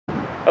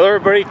Hello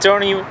everybody,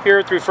 Tony here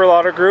at Referral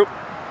Auto Group.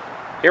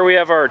 Here we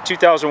have our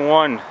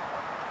 2001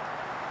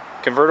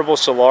 convertible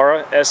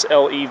Solara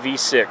SLE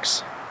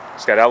V6.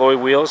 It's got alloy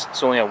wheels,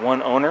 it's only had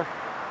one owner.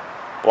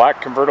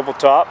 Black convertible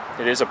top,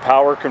 it is a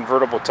power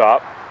convertible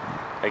top.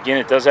 Again,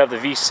 it does have the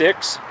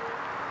V6. So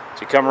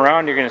you come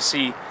around, you're going to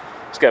see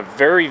it's got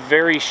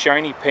very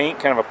shiny paint,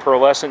 kind of a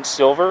pearlescent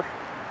silver.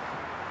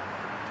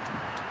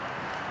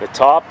 The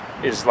top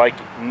is like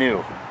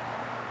new.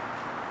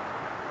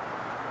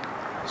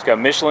 It's got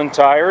Michelin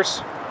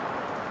tires.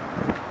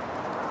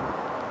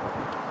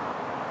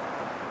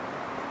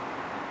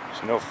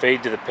 There's no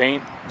fade to the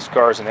paint. This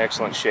car is in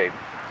excellent shape.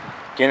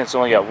 Again, it's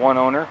only got one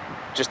owner,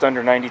 just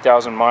under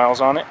 90,000 miles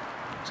on it.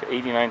 It's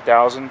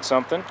 89,000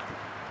 something.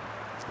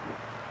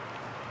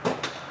 It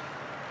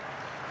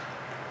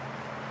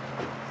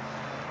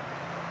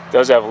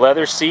does have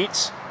leather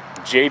seats,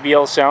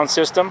 JBL sound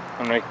system.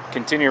 I'm going to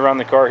continue around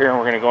the car here and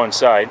we're going to go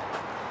inside.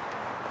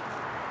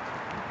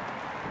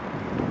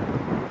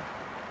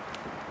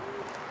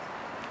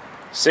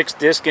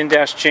 Six-disc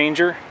in-dash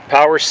changer,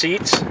 power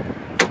seats,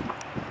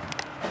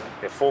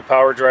 a full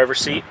power driver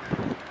seat,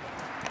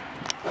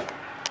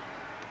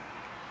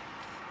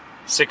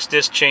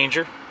 six-disc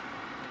changer.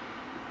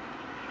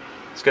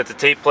 It's got the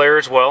tape player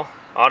as well,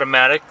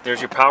 automatic. There's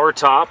your power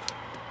top,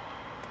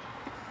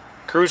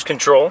 cruise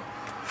control,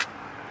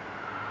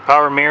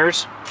 power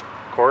mirrors,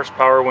 of course,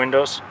 power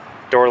windows,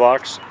 door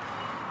locks,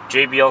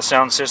 JBL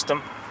sound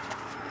system.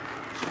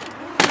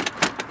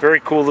 Very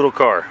cool little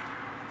car.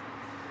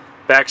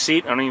 Back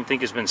seat, I don't even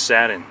think it's been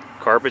sat in.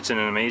 Carpet's in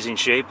an amazing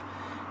shape.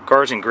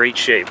 Car's in great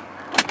shape.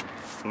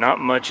 Not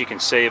much you can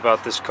say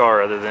about this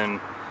car other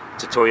than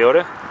it's a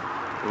Toyota,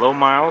 low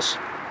miles,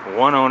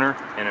 one owner,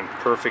 and in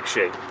perfect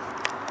shape.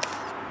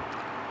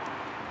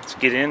 Let's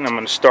get in. I'm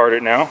going to start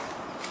it now.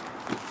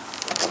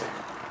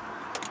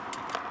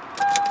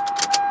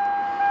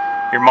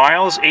 Your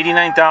miles,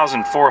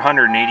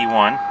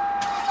 89,481.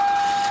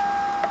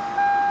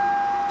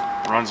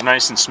 Runs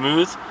nice and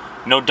smooth.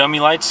 No dummy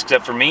lights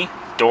except for me.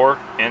 Door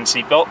and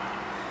seatbelt.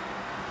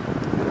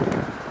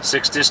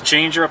 Six-disc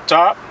changer up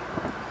top.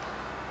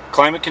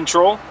 Climate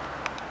control.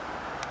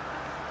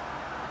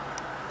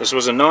 This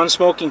was a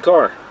non-smoking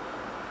car,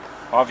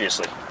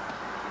 obviously.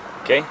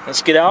 Okay,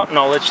 let's get out and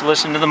I'll let you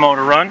listen to the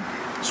motor run.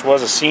 This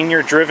was a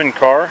senior driven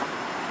car.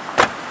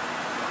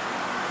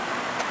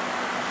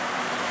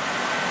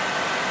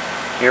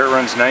 Here it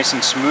runs nice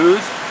and smooth.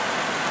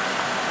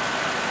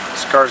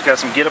 This car's got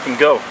some get up and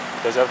go.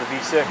 It does have the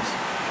V6.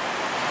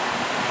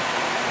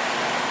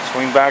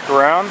 Swing back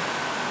around.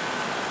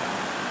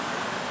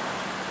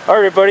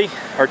 Alright everybody,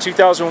 our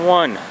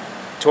 2001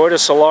 Toyota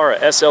Solara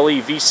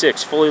SLE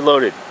V6 fully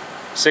loaded.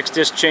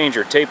 Six-disc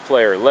changer, tape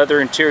player, leather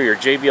interior,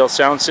 JBL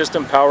sound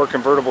system, power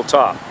convertible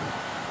top.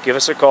 Give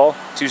us a call,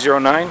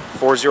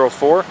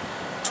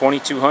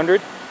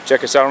 209-404-2200.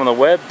 Check us out on the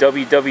web,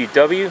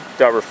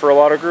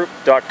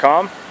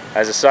 www.referralautogroup.com.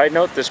 As a side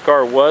note, this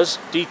car was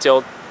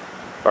detailed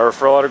by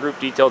Referral Auto Group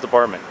Detail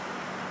Department.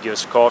 Give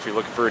us a call if you're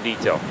looking for a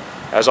detail.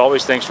 As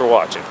always, thanks for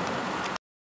watching.